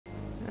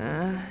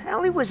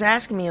Holly was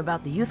asking me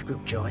about the youth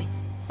group, Joy,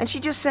 and she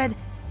just said,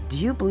 "Do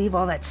you believe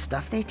all that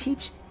stuff they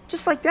teach?"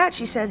 Just like that,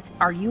 she said,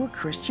 "Are you a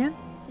Christian?"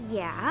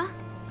 Yeah?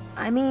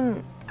 I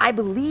mean, I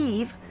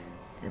believe.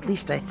 At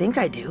least I think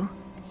I do.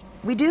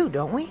 We do,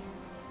 don't we?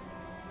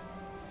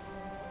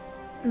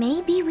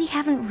 Maybe we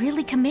haven't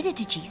really committed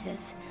to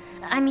Jesus.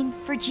 I mean,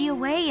 for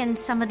GOA and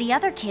some of the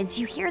other kids,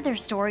 you hear their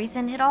stories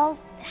and it all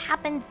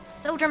happened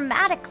so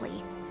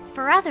dramatically.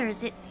 For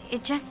others,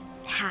 it just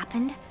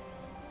happened.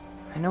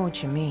 I know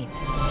what you mean.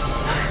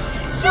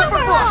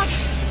 Superbook!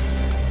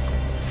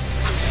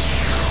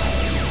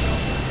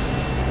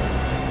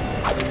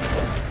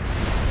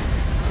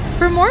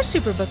 For more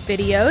Superbook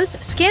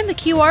videos, scan the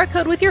QR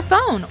code with your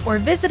phone or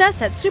visit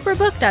us at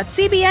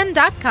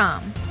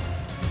superbook.cbn.com.